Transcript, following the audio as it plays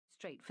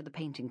straight for the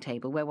painting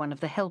table where one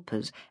of the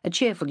helpers, a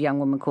cheerful young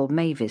woman called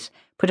Mavis,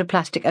 put a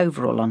plastic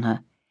overall on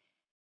her.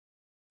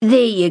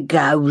 "There you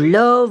go,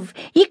 love.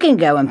 You can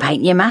go and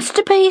paint your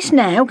masterpiece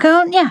now,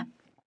 can't you?"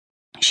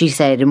 she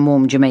said in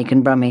warm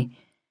Jamaican Brummie.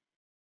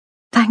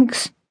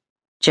 "Thanks,"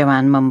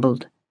 Joanne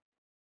mumbled.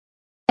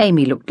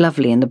 Amy looked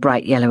lovely in the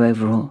bright yellow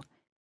overall.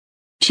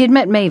 She had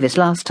met Mavis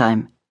last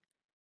time.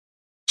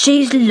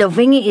 "She's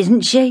loving it,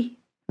 isn't she?"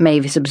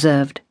 Mavis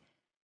observed.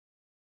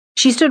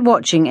 She stood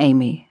watching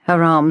Amy,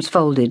 her arms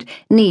folded,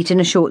 neat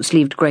in a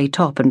short-sleeved grey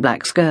top and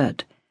black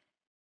skirt.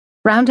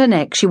 Round her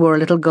neck she wore a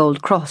little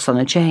gold cross on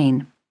a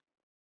chain.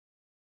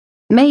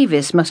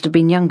 Mavis must have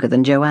been younger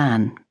than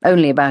Joanne,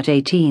 only about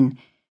 18,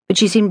 but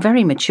she seemed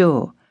very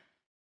mature.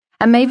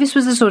 And Mavis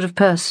was the sort of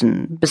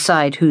person,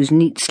 beside whose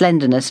neat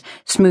slenderness,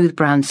 smooth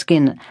brown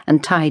skin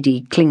and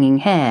tidy, clinging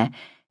hair,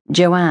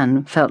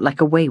 Joanne felt like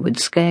a wayward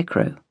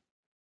scarecrow.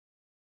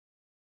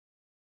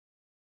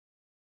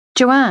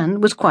 Joanne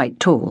was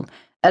quite tall,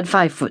 at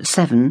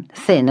 5'7",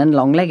 thin and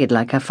long-legged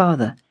like her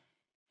father.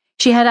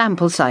 She had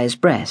ample-sized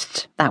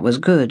breasts, that was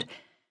good,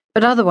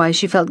 but otherwise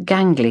she felt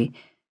gangly,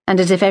 and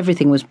as if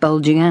everything was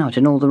bulging out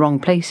in all the wrong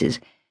places,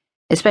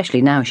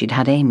 especially now she'd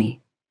had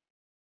Amy.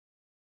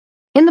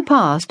 In the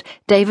past,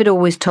 David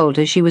always told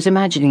her she was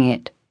imagining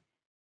it.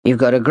 "You've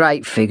got a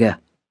great figure.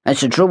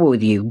 That's the trouble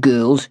with you,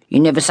 girls.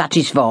 You're never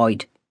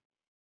satisfied."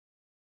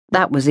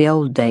 That was the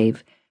old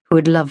Dave, who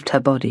had loved her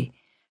body,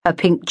 her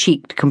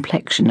pink-cheeked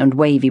complexion and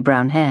wavy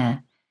brown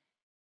hair.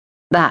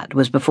 That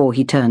was before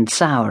he turned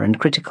sour and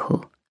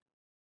critical.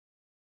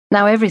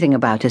 Now everything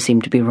about her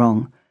seemed to be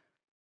wrong.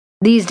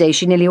 These days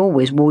she nearly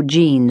always wore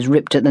jeans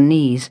ripped at the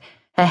knees,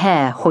 her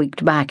hair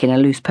hoiked back in a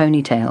loose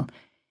ponytail.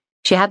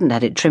 She hadn't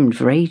had it trimmed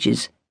for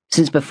ages,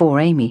 since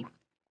before Amy.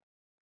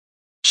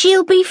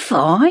 "She'll be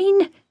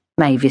fine,"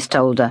 Mavis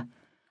told her.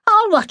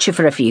 "I'll watch her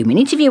for a few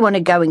minutes if you want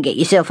to go and get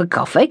yourself a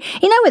coffee.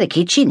 You know where the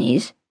kitchen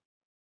is."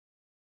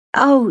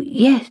 "Oh,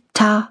 yes,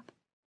 Ta,"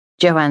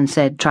 Joanne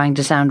said, trying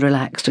to sound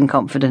relaxed and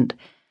confident.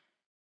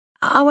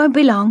 "I won't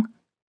be long."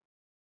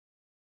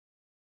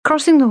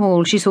 Crossing the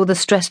hall, she saw the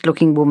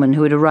stressed-looking woman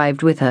who had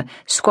arrived with her,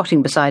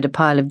 squatting beside a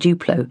pile of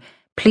Duplo,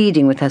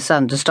 pleading with her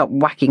son to stop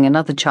whacking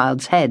another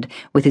child's head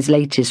with his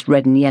latest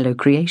red and yellow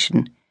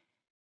creation.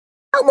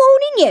 "I'm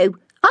warning you.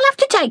 I'll have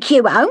to take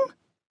you home,"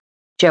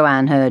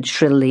 Joanne heard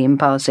shrilly in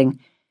passing.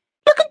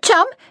 "Look at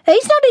Tom.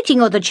 He's not hitting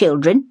other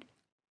children."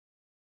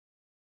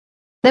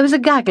 There was a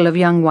gaggle of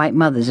young white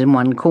mothers in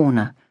one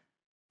corner.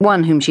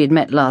 One whom she had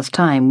met last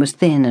time was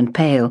thin and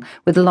pale,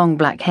 with long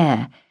black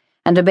hair,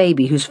 and a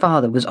baby whose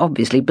father was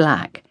obviously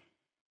black.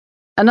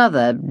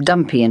 Another,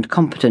 dumpy and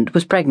competent,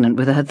 was pregnant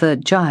with her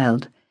third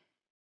child.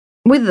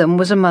 With them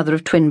was a mother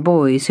of twin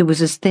boys who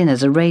was as thin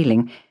as a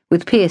railing,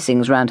 with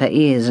piercings round her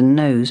ears and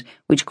nose,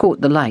 which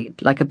caught the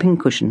light like a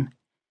pincushion.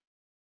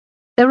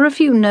 There were a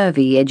few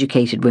nervy,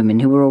 educated women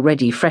who were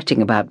already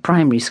fretting about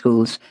primary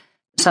schools,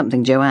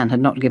 something Joanne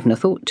had not given a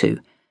thought to.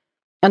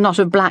 A knot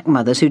of black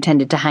mothers who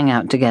tended to hang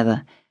out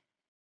together.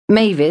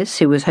 Mavis,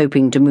 who was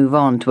hoping to move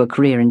on to a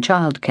career in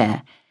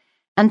childcare,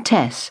 and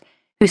Tess,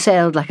 who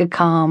sailed like a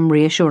calm,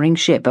 reassuring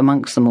ship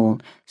amongst them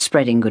all,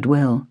 spreading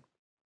goodwill.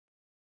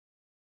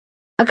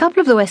 A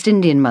couple of the West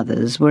Indian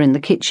mothers were in the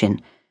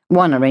kitchen,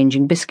 one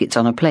arranging biscuits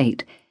on a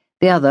plate,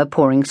 the other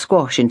pouring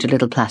squash into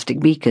little plastic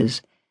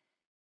beakers.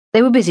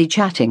 They were busy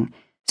chatting,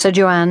 so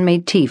Joanne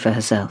made tea for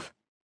herself.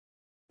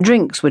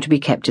 Drinks were to be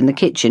kept in the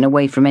kitchen,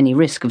 away from any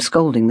risk of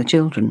scolding the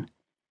children.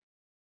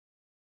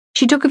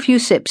 She took a few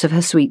sips of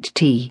her sweet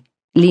tea,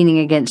 leaning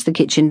against the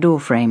kitchen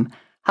doorframe,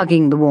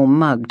 hugging the warm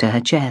mug to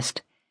her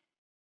chest.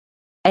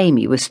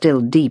 Amy was still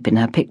deep in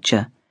her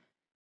picture.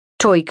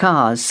 Toy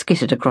cars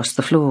skittered across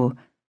the floor.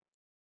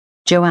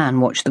 Joanne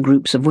watched the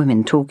groups of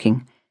women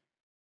talking.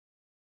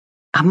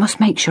 "I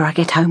must make sure I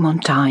get home on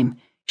time,"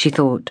 she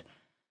thought.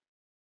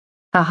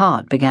 Her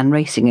heart began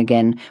racing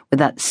again with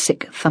that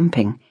sick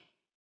thumping.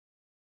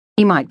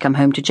 He might come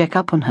home to check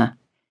up on her.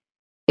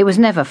 It was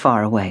never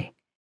far away.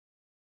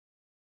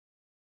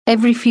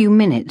 Every few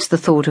minutes the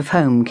thought of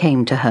home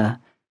came to her,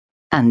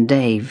 and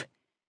Dave.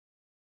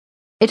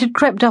 It had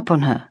crept up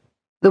on her,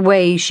 the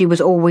way she was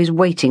always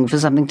waiting for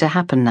something to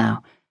happen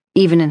now,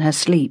 even in her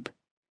sleep.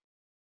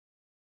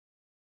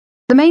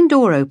 The main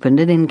door opened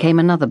and in came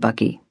another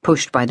buggy,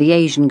 pushed by the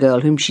Asian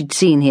girl whom she'd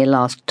seen here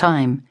last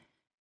time.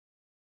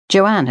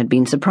 Joanne had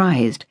been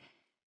surprised.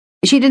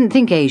 She didn't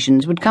think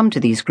Asians would come to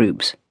these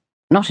groups,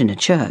 not in a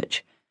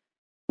church.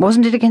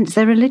 Wasn't it against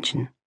their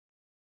religion?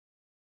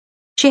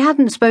 She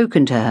hadn't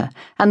spoken to her,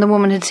 and the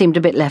woman had seemed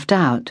a bit left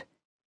out.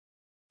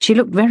 She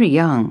looked very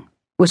young,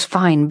 was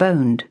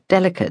fine-boned,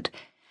 delicate,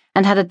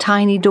 and had a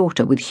tiny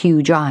daughter with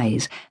huge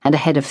eyes and a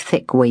head of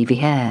thick, wavy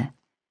hair.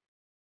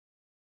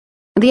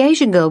 The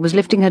Asian girl was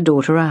lifting her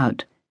daughter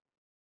out.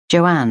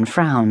 Joanne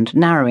frowned,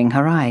 narrowing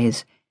her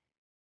eyes.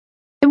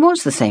 It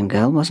was the same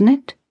girl, wasn't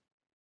it?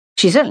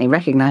 She certainly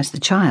recognized the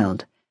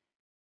child.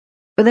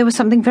 But there was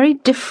something very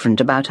different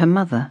about her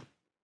mother.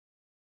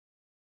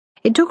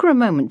 It took her a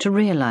moment to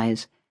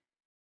realize.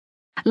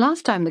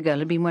 Last time the girl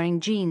had been wearing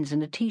jeans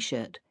and a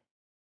t-shirt.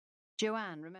 Joanne remembered